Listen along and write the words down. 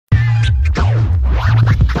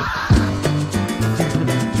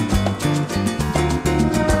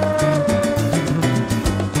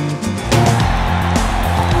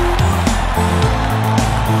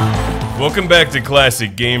Welcome back to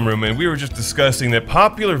Classic Game Room, and we were just discussing that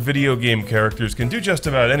popular video game characters can do just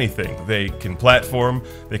about anything. They can platform,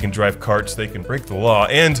 they can drive carts, they can break the law,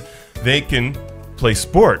 and they can play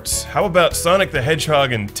sports. How about Sonic the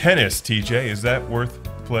Hedgehog and tennis, TJ? Is that worth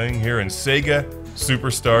playing here in SEGA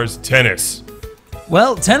Superstars Tennis?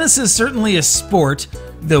 Well, tennis is certainly a sport,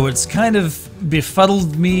 though it's kind of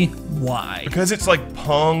befuddled me. Why? Because it's like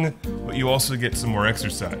Pong, but you also get some more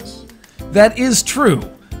exercise. That is true.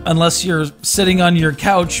 Unless you're sitting on your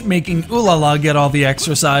couch making ooh la la get all the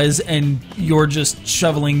exercise and you're just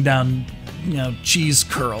shoveling down, cheese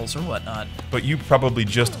curls or whatnot. But you probably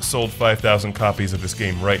just sold 5,000 copies of this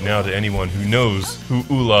game right now to anyone who knows who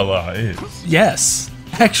ooh la la is. Yes,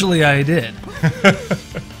 actually I did.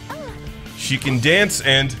 She can dance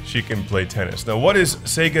and she can play tennis. Now, what is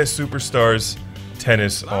SEGA Superstars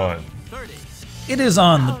Tennis on? It is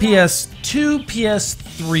on the PS2,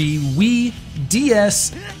 PS3, Wii,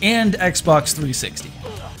 DS, and Xbox 360.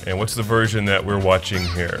 And what's the version that we're watching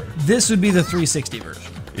here? This would be the 360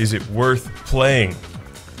 version. Is it worth playing?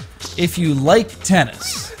 If you like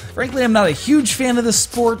tennis. Frankly, I'm not a huge fan of the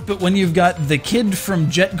sport, but when you've got the kid from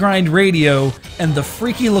Jet Grind Radio and the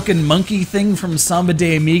freaky-looking monkey thing from Samba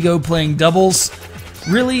de Amigo playing doubles,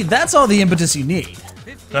 really, that's all the impetus you need.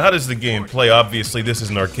 Now, how does the game play? Obviously, this is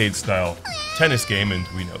an arcade-style tennis game, and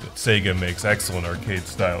we know that SEGA makes excellent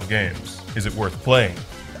arcade-style games. Is it worth playing?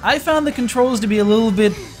 I found the controls to be a little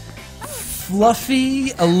bit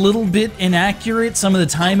fluffy, a little bit inaccurate. Some of the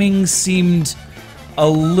timing seemed a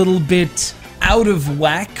little bit out of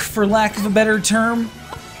whack, for lack of a better term.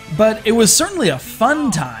 But it was certainly a fun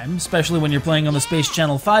time, especially when you're playing on the Space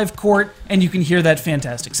Channel 5 court, and you can hear that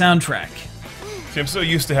fantastic soundtrack. See, I'm so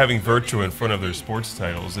used to having Virtua in front of their sports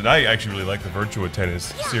titles, and I actually really like the Virtua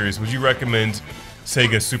Tennis series. Would you recommend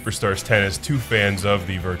SEGA Superstars Tennis to fans of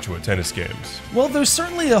the Virtua Tennis games? Well, there's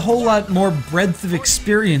certainly a whole lot more breadth of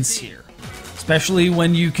experience here, especially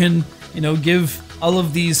when you can, give all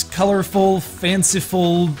of these colorful,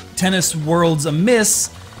 fanciful tennis worlds a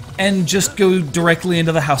miss and just go directly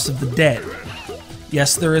into the House of the Dead.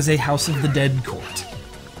 Yes, there is a House of the Dead court.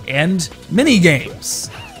 And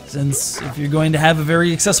mini-games. Since if you're going to have a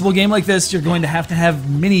very accessible game like this, you're going to have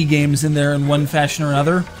mini-games in there in one fashion or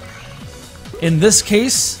another. In this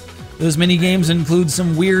case, those mini-games include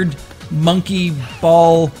some weird monkey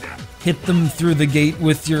ball, hit them through the gate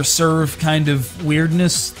with your serve kind of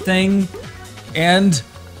weirdness thing, and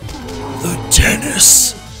the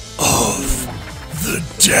tennis of the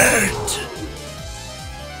dead.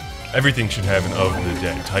 Everything should have an of the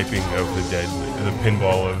dead, typing of the dead, the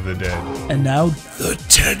pinball of the dead. And now, the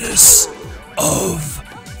tennis of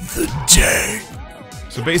the dead.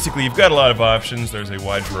 So basically, you've got a lot of options. There's a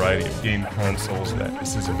wide variety of game consoles that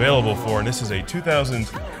this is available for, and this is a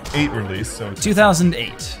 2008 release, so it's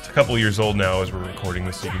 2008. It's a couple years old now as we're recording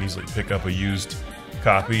this, so you can easily pick up a used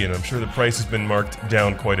copy, and I'm sure the price has been marked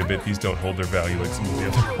down quite a bit. These don't hold their value like some of the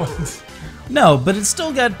other ones. No, but it's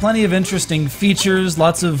still got plenty of interesting features,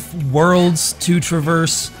 lots of worlds to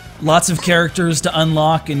traverse, lots of characters to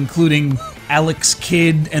unlock, including Alex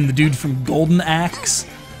Kidd and the dude from Golden Axe,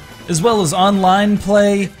 as well as online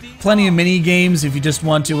play, plenty of mini-games if you just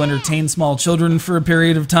want to entertain small children for a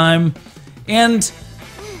period of time, and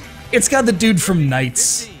it's got the dude from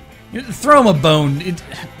Knights. Throw him a bone.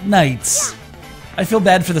 Knights. I feel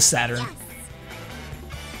bad for the Saturn.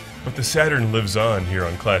 But the Saturn lives on here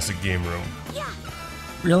on Classic Game Room.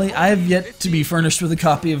 Really? I have yet to be furnished with a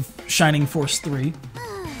copy of Shining Force 3.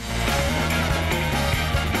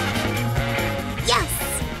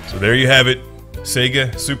 So there you have it.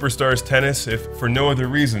 SEGA Superstars Tennis, if for no other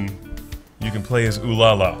reason, you can play as Ooh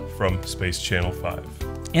La La from Space Channel 5.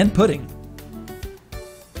 And pudding.